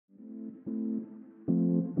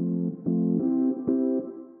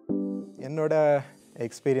என்னோட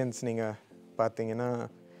எக்ஸ்பீரியன்ஸ் நீங்கள் பார்த்தீங்கன்னா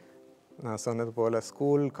நான் சொன்னது போல்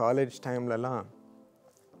ஸ்கூல் காலேஜ் டைம்லலாம்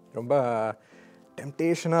ரொம்ப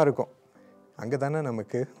டெம்டேஷனாக இருக்கும். அங்கே தானே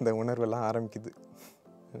நமக்கு இந்த உணர்வெல்லாம் ஆரம்பிக்குது.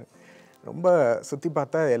 ரொம்ப சுற்றி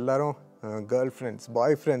பார்த்தா எல்லோரும் கேர்ள் ஃப்ரெண்ட்ஸ்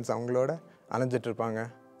பாய் ஃப்ரெண்ட்ஸ் அவங்களோட அலைஞ்சிட்ருப்பாங்க.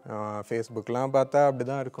 ஃபேஸ்புக்கெலாம் பார்த்தா அப்படி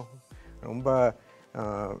தான் இருக்கும். ரொம்ப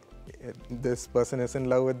this person is in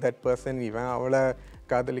love with that person, இவன் அவளை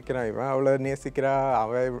காதலிக்கிறான், இவன் அவளை நேசிக்கிறா,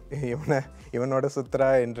 இவனோட சுற்றுறா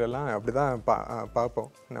என்றெல்லாம் அப்படி தான் பார்ப்போம்.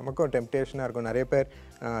 நமக்கும் டெம்டேஷனாக இருக்கும். நிறைய பேர்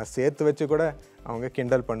சேர்த்து வச்சு கூட அவங்க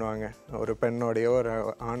கிண்டல் பண்ணுவாங்க. ஒரு பெண்ணோடையோ ஒரு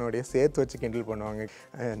ஆணோடையோ சேர்த்து வச்சு கிண்டல் பண்ணுவாங்க.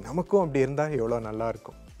 நமக்கும் அப்படி இருந்தால் எவ்வளோ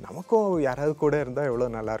நல்லாயிருக்கும், நமக்கும் யாராவது கூட இருந்தால் எவ்வளோ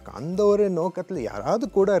நல்லாயிருக்கும். அந்த ஒரு நோக்கத்தில் யாராவது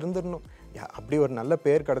கூட இருந்துடணும், அப்படி ஒரு நல்ல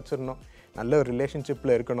பேர் கிடச்சிடணும், நல்ல ஒரு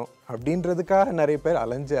ரிலேஷன்ஷிப்பில் இருக்கணும் அப்படின்றதுக்காக நிறைய பேர்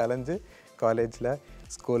அலைஞ்சு காலேஜில்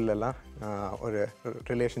ஸ்கூல்லலாம் ஒரு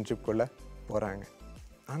ரிலேஷன்ஷிப்குள்ளே போகிறாங்க.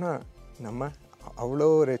 ஆனால் நம்ம அவ்வளோ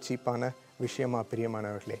ஒரு சீப்பான விஷயமா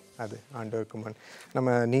பிரியமானவர்களே அது ஆண்டவருக்கு முன். நம்ம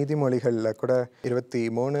நீதிமொழிகளில் கூட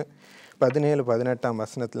 23:17-18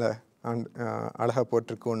 வசனத்தில் அழகாக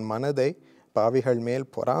போட்டிருக்கு, உன் மனதை பாவிகள் மேல்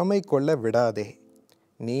பொறாமை கொள்ள விடாதே,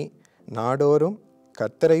 நீ நாடோறும்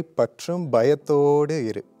கர்த்தரை பற்றும் பயத்தோடு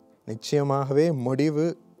இரு, நிச்சயமாகவே முடிவு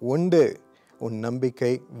உண்டு, உன்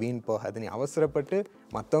நம்பிக்கை வீண் போகாது. நீ அவசரப்பட்டு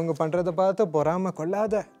மற்றவங்க பண்ணுறதை பார்த்து பொறாமை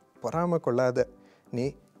கொள்ளாத, நீ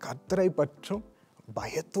கர்த்தரை பற்றும்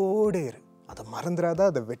பயத்தோடு இரு, அதை மறந்துடாத,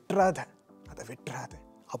 அதை விட்டுறாத,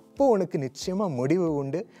 அப்போ உனக்கு நிச்சயமாக முடிவு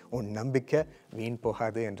உண்டு, உன் நம்பிக்கை வீண்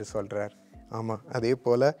போகாது என்று சொல்கிறார். ஆமாம், அதே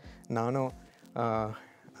போல் நானும்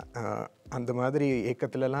அந்த மாதிரி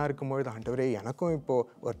ஏக்கத்துலலாம் இருக்கும்பொழுது, ஆண்டவரே எனக்கும் இப்போது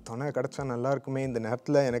ஒரு துணை கிடச்சா நல்லா இருக்குமே, இந்த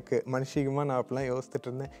நேரத்தில் எனக்கு மனுஷிகமாக நான் அப்படிலாம் யோசிச்சுட்டு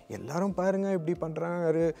இருந்தேன். எல்லாரும் பாருங்கள் இப்படி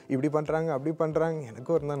பண்ணுறாங்க அப்படி பண்ணுறாங்க,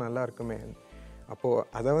 எனக்கும் இருந்தால் நல்லா இருக்குமே. அப்போது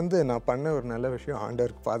அதை நான் பண்ண ஒரு நல்ல விஷயம்,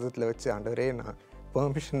 ஆண்டவருக்கு பாதத்தில் வச்சு, ஆண்டவரே நான்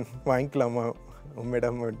பெர்மிஷன் வாங்கிக்கலாமா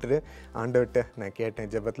உம்மிடம் விட்டுட்டு ஆண்டவர்கிட்ட நான் கேட்டேன்,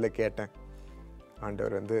 ஜெபத்தில் கேட்டேன்.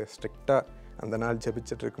 ஆண்டவர் ஸ்ட்ரிக்டாக அந்த நாள்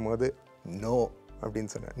ஜெபிச்சுட்டு இருக்கும்போது நோ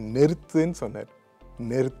அப்படின்னு சொன்னார், நிறுத்துன்னு சொன்னார்.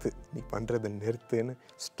 நிறுத்து, நீ பண்ணுறது நிறுத்துன்னு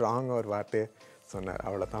ஸ்ட்ராங்காக ஒரு வார்த்தையை சொன்னார்.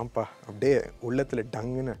 அவ்வளோதான்ப்பா, அப்படியே உள்ளத்தில்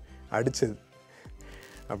டங்குன்னு அடிச்சது.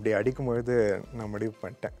 அப்படி அடிக்கும்பொழுது நான் முடிவு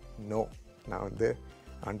பண்ணிட்டேன், நோ, நான்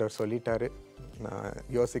ஆண்டவர் சொல்லிட்டாரு, நான்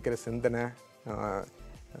யோசிக்கிற சிந்தனை,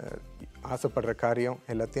 ஆசைப்படுற காரியம்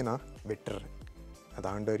எல்லாத்தையும் நான் விட்டுறேன். அது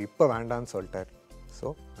ஆண்டவர் இப்போ வேண்டான்னு சொல்லிட்டார். ஸோ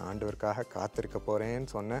ஆண்டவருக்காக காத்திருக்க போகிறேன்னு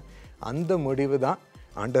சொன்னேன். அந்த முடிவு தான்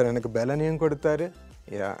ஆண்டவர் எனக்கு பலனையும் கொடுத்தாரு.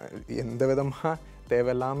 எந்த விதமாக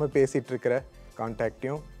தேவையில்லாமல் பேசிகிட்டு இருக்கிற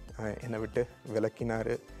கான்டாக்டையும் என்னை விட்டு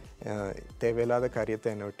விலக்கினார். தேவையில்லாத காரியத்தை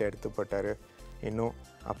என்னை விட்டு எடுத்து போட்டார். இன்னும்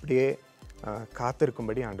அப்படியே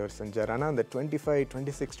காத்திருக்கும்படி ஆண்டவர் செஞ்சார். ஆனால் அந்த 25,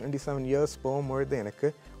 26, 27 இயர்ஸ் போகும்பொழுது எனக்கு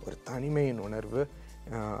ஒரு தனிமையின் உணர்வு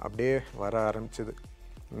அப்படியே வர ஆரம்பிச்சிது.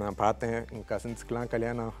 நான் பார்த்தேன், எங்கள் கசின்ஸுக்கெலாம்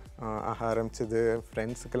கல்யாணம் ஆக ஆரம்பிச்சிது,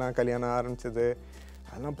 ஃப்ரெண்ட்ஸுக்கெலாம் கல்யாணம் ஆரம்பிச்சிது.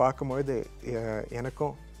 அதெல்லாம் பார்க்கும்பொழுது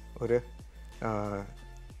எனக்கும்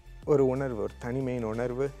ஒரு உணர்வு, ஒரு தனிமையின்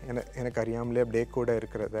உணர்வு எனக்கு அறியாமலே அப்படியே கூட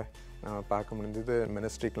இருக்கிறத நான் பார்க்க முடிஞ்சது.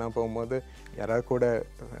 மினிஸ்ட்ரிக்கெலாம் போகும்போது யாராவது கூட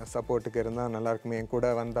சப்போர்ட்டுக்கு இருந்தால் நல்லாயிருக்குமே, என் கூட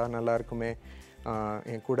வந்தால் நல்லாயிருக்குமே,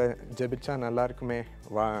 என் கூட ஜெபிச்சா நல்லாயிருக்குமே.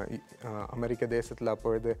 அமெரிக்க தேசத்தில்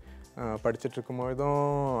அப்பொழுது படிச்சுட்ருக்கும்பொழுதும்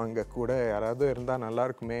அங்கே கூட யாராவது இருந்தால்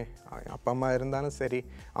நல்லாயிருக்குமே, அப்பா அம்மா இருந்தாலும் சரி,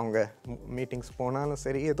 அவங்க மீட்டிங்ஸ் போனாலும்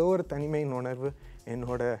சரி, ஏதோ ஒரு தனிமையின் உணர்வு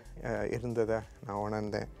என்னோட இருந்ததை நான்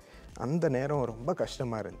உணர்ந்தேன். அந்த நேரம் ரொம்ப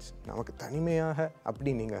கஷ்டமாக இருந்துச்சு. நமக்கு தனிமையாக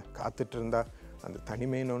அப்படி நீங்கள் காத்துட்டு இருந்தால், அந்த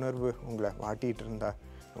தனிமையின் உணர்வு உங்களை வாட்டிகிட்டு இருந்தால்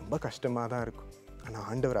ரொம்ப கஷ்டமாக தான் இருக்கும். ஆனால்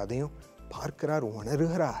ஆண்டவர் அதையும் பார்க்கிறார்,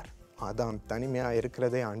 உணர்கிறார். அதான் தனிமையாக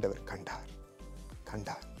இருக்கிறதே ஆண்டவர்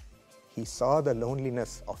கண்டார். He saw the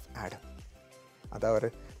loneliness of Adam. அதை அவர்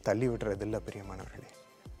தள்ளி விடுறதில்லை பிரியமானவர்களே.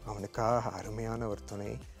 அவனுக்காக அருமையான ஒரு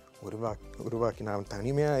துணையை உருவாக்கினார். அவன்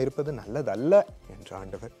தனிமையாக இருப்பது நல்லதல்ல என்று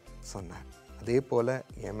ஆண்டவர் சொன்னார். அதே போல்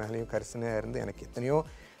என் மேலேயும் கரிசனையாக இருந்து எனக்கு எத்தனையோ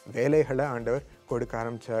வேலைகளை ஆண்டவர் கொடுக்க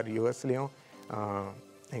ஆரம்பித்தார். யுஎஸ்லேயும்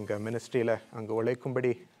எங்கள் மினிஸ்ட்ரியில் அங்கே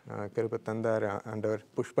உழைக்கும்படி கிருபை தந்தார். ஆண்டவர்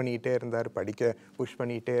புஷ் பண்ணிக்கிட்டே இருந்தார், படிக்க புஷ்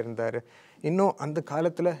பண்ணிக்கிட்டே இருந்தார். இன்னும் அந்த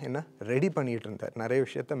காலத்தில் என்ன ரெடி பண்ணிகிட்டு இருந்தார். நிறைய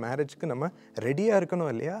விஷயத்த மேரேஜுக்கு நம்ம ரெடியாக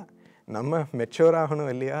இருக்கணும் இல்லையா, நம்ம மெச்சூர்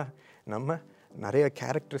ஆகணும் இல்லையா, நம்ம நிறைய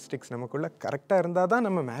கேரக்டரிஸ்டிக்ஸ் நமக்குள்ளே கரெக்டாக இருந்தால் தான்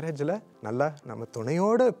நம்ம மேரேஜில் நல்லா நம்ம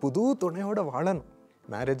புது துணையோடு வாழணும்.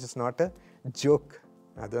 Marriage is not a joke.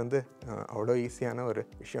 அது அவ்வளோ ஈஸியான ஒரு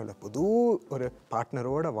விஷயம் இல்லை. புது ஒரு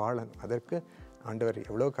பார்ட்னரோடு வாழணும். அதற்கு ஆண்டவர்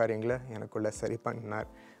எவ்வளோ காரியங்களை எனக்குள்ளே சரி பண்ணார்.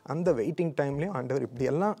 அந்த வெயிட்டிங் டைம்லேயும் ஆண்டவர்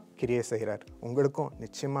இப்படியெல்லாம் கிரியை செய்கிறார். உங்களுக்கும்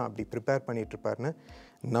நிச்சயமாக அப்படி ப்ரிப்பேர் பண்ணிகிட்ருப்பார்னு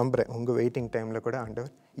நம்புகிறேன். உங்கள் வெயிட்டிங் டைமில் கூட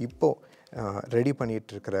ஆண்டவர் இப்போது ரெடி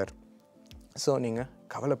பண்ணிகிட்ருக்கிறார். ஸோ நீங்கள்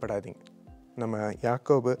கவலைப்படாதீங்க. நம்ம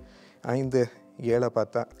யாக்கோபு 5:7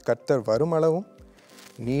 பார்த்தா, கர்த்தர் வருமளவும்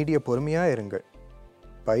நீடிய பொறுமையாக இருங்கள்.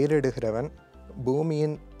 பயிரிடுகிறவன்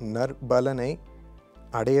பூமியின் நற்பலனை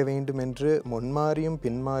அடைய வேண்டுமென்று முன்மாறியும்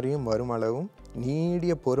பின்மாறியும் வருமளவும்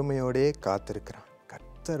நீடிய பொறுமையோடே காத்திருக்கிறான்.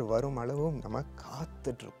 கர்த்தர் வருமளவும் நம்ம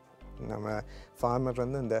காத்துட்ருப்போம். நம்ம ஃபார்மர்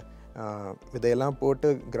வந்து இந்த விதையெல்லாம் போட்டு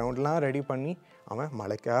கிரவுண்ட்லாம் ரெடி பண்ணி அவன்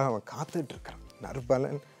மழைக்காக அவன் காத்துட்ருக்கிறான்.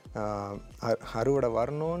 நற்பலன் அறுவடை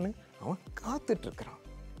வரணும்னு அவன் காத்துட்ருக்கிறான்.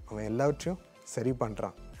 அவன் எல்லாவற்றையும் சரி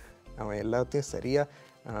பண்ணுறான். அவன் எல்லாத்தையும் சரியாக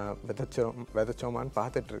விதைச்சோமான்னு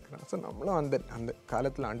பார்த்துட்ருக்குறான். ஸோ நம்மளும் அந்த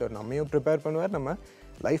காலத்தில் ஆண்டவர் நம்மையும் ப்ரிப்பேர் பண்ணுவார், நம்ம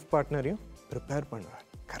லைஃப் பார்ட்னரையும் ப்ரிப்பேர் பண்ணுவார்.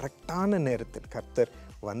 கரெக்டான நேரத்தில் கர்த்தர்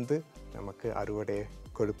வந்து நமக்கு அறுவடையை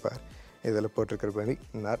கொடுப்பார். இதில் போட்டிருக்கிறபடி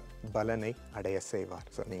நற்பலனை அடைய செய்வார்.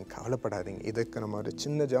 ஸோ நீங்கள் கவலைப்படாதீங்க. இதுக்கு நம்ம ஒரு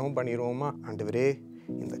சின்ன ஜெபம் பண்ணிடுவோமா? ஆண்டவரே,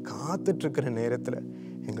 இந்த காத்துட்ருக்கிற நேரத்தில்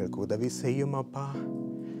எங்களுக்கு உதவி செய்யுமாப்பா,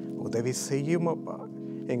 உதவி செய்யுமாப்பா.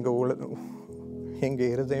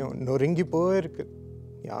 எங்கள் இருதயம் நொறுங்கி போயிருக்கு.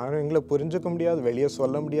 யாரும் எங்களை புரிஞ்சுக்க முடியாது, வெளியே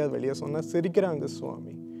சொல்ல முடியாது. வெளியே சொன்னால் சிரிக்கிறாங்க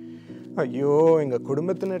சுவாமி. ஐயோ, எங்கள்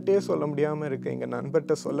குடும்பத்தினர்கிட்டே சொல்ல முடியாமல் இருக்குது, எங்கள்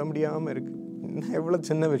நண்பர்கிட்ட சொல்ல முடியாமல் இருக்குது. இன்னும் எவ்வளோ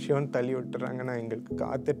சின்ன விஷயம்னு தள்ளி விட்டுறாங்கன்னா எங்களுக்கு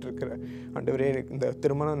காத்துட்ருக்கிற ஆண்டவரே, இந்த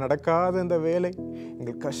திருமணம் நடக்காத இந்த வேலை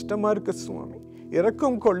எங்களுக்கு கஷ்டமாக இருக்குது சுவாமி.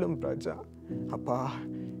 இரக்கம் கொள்ளும் ராஜா. அப்பா,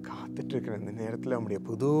 காத்துட்ருக்கிற இந்த நேரத்தில் உம்முடைய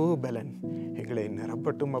புது பலன் எங்களை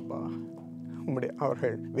நிரப்பட்டும் அப்பா.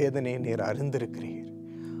 அவர்கள் வேதனையை நீர்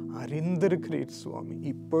அறிந்திருக்கிறீர் சுவாமி.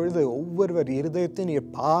 இப்பொழுது ஒவ்வொருவர் இருதயத்தை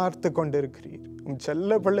நீர் பார்த்து கொண்டிருக்கிறீர். உம்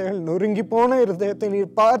செல்ல பிள்ளைகள் நொறுங்கி போன இருதயத்தை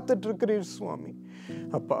நீர் பார்த்துட்டு இருக்கிறீர் சுவாமி.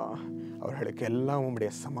 அப்பா, அவர்களுக்கு எல்லாம்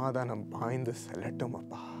உம்முடைய சமாதானம் பாய்ந்து செல்லட்டும்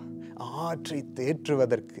அப்பா. ஆற்றை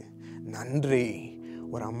தேற்றுவதற்கு நன்றி.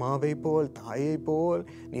 ஒரு அம்மாவை போல், தாயை போல்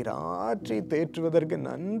நீர் ஆற்றி தேற்றுவதற்கு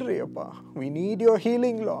நன்றி அப்பா. we need your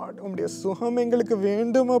healing Lord. உம்முடைய சுகம் எங்களுக்கு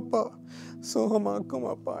வேண்டும் அப்பா. சுகமாக்கும்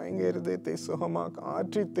அப்பா, எங்கள் இருதயத்தை சுகமாக்க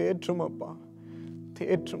ஆற்றி தேற்றும் அப்பா.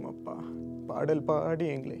 தேற்றும் அப்பா. பாடல் பாடி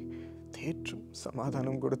எங்களை தேற்றும்.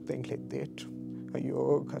 சமாதானம் கொடுத்து எங்களை தேற்றும். ஐயோ,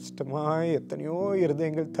 கஷ்டமாய் எத்தனையோ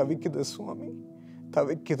இருதயங்கள் தவிக்குது சுவாமி.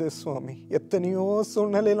 எத்தனையோ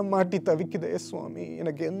சூழ்நிலையில மாட்டி தவிக்குதே சுவாமி.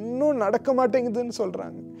 எனக்கு இன்னும் நடக்க மாட்டேங்குதுன்னு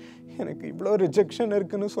சொல்றாங்க. எனக்கு இவ்வளோ ரிஜெக்ஷன்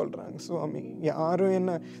இருக்குன்னு சொல்றாங்க சுவாமி. யாரும்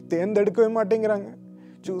என்ன தேர்ந்தெடுக்கவே மாட்டேங்கிறாங்க,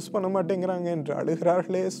 சூஸ் பண்ண மாட்டேங்கிறாங்க என்று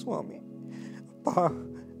அழுகிறார்களே சுவாமி. அப்பா,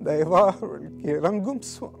 தயவா அவர்களுக்கு இறங்கும்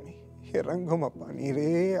சுவாமி, இறங்கும் அப்பா.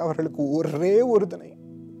 நீரே அவர்களுக்கு ஒரே ஒரு தினை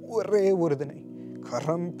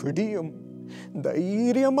கரம் பிடியும்,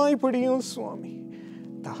 தைரியமாய் பிடியும் சுவாமி.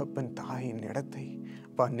 தகப்பன் தாயின் இடத்தை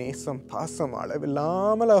நேசம் பாசம்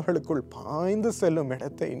அளவில்லாமல் அவர்களுக்குள் பாய்ந்து செல்லும்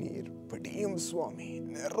இடத்தை நீர் பிடியும் சுவாமி.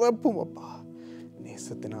 நிரப்பும் அப்பா.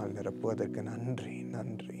 நேசத்தினால் நிரப்புவதற்கு நன்றி.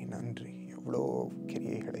 எவ்வளோ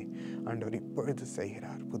கிரியைகளை ஆண்டவர் இப்பொழுது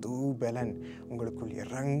செய்கிறார். புது பலன் உங்களுக்குள்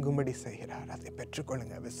இறங்கும்படி செய்கிறார். அதை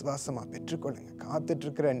பெற்றுக்கொள்ளுங்க, விசுவாசமாக பெற்றுக்கொள்ளுங்க.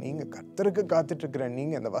 காத்துட்ருக்கிற நீங்கள், கர்த்தருக்கு காத்துட்ருக்கிற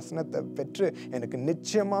நீங்கள் அந்த வசனத்தை பெற்று எனக்கு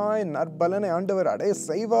நிச்சயமாய் நற்பலனை ஆண்டவர் அடைய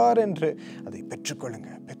செய்வார் என்று அதை பெற்றுக்கொள்ளுங்க.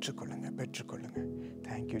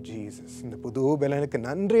 Thank you Jesus. இந்த புது பலனுக்கு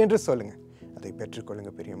நன்றி என்று சொல்லுங்க. அதை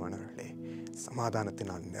பெற்றுக்கொள்ளுங்க பிரியமானவர்களே.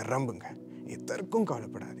 சமாதானத்தினால் நிரம்புங்க. எதற்கும்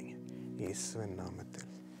கவலைப்படாதீங்க. இயேசுவின் நாமத்தில்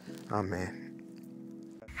ஆமென்.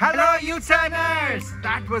 Hello UTurners!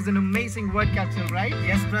 That was an amazing word capsule, right?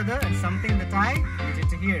 Yes, brother, and something that I needed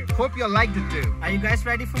to hear. Hope you liked it too. Are you guys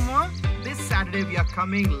ready for more? This Saturday we are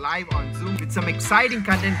coming live on Zoom with some exciting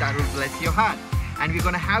content that will bless your heart. And we're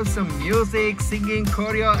going to have some music, singing,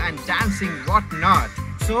 choreo and dancing, whatnot.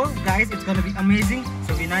 So guys, it's going to be amazing.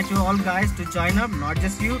 So we invite you all guys to join up, not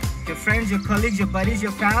just you, your friends, your colleagues, your buddies,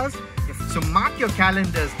 your pals. So mark your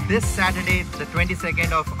calendars this Saturday, the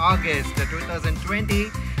 22nd of August 2020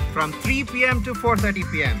 from 3 p.m. to 4:30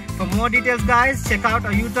 p.m. For more details guys, check out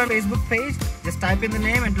our UTurn Facebook page. Just type in the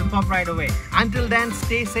name and it will pop right away. Until then,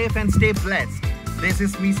 stay safe and stay blessed. This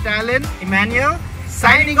is me, Stalin Emmanuel,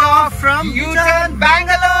 signing off from UTurn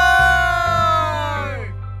Bangalore.